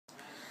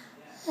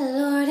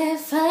Lord,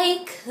 if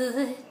I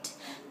could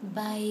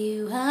buy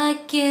you a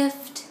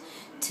gift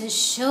to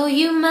show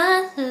you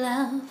my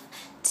love,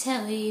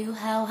 tell you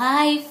how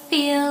I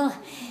feel,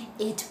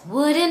 it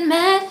wouldn't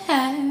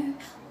matter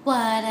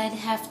what I'd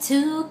have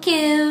to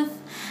give.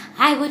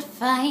 I would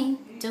find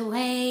a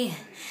way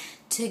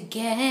to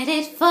get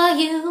it for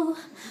you,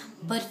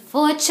 but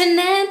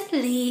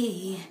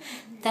fortunately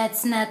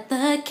that's not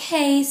the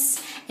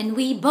case, and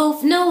we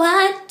both know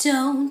I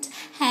don't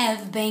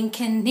have bank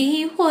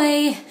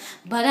anyway,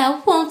 but I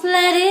won't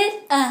let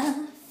it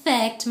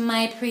affect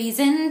my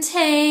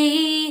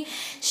presentation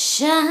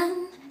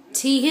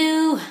to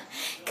you,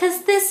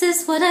 'cause this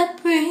is what I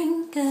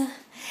bring.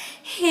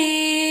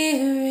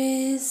 Here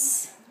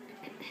is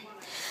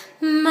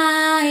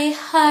my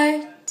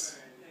heart,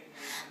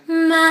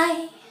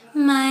 my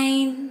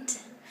mind.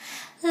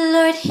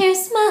 Lord,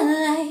 here's my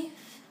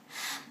life,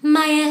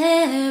 my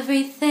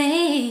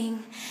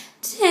everything.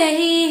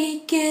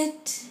 Take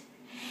it,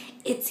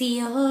 it's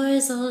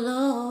yours, oh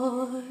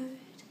Lord.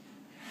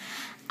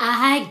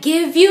 I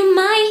give you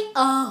my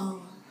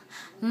all,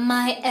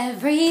 my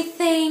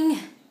everything.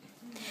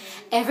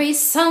 Every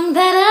song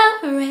that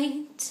I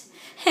write,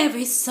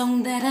 every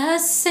song that I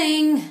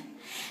sing,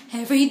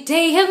 every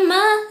day of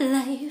my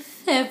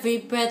life, every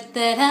breath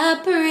that I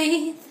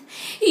breathe,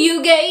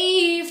 you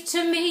gave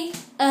to me,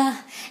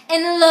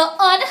 and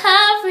Lord,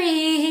 I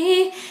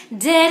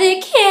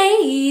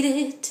rededicate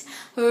it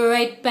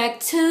right back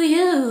to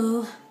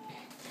you.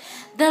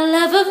 The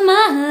love of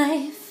my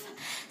life,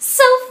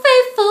 so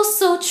faithful,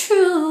 so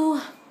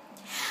true.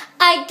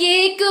 I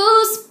get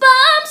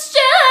goosebumps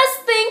just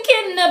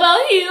thinking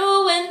about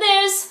you, and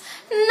there's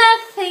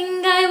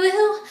nothing I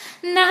will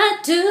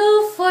not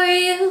do for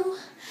you.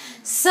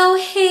 So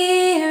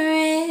here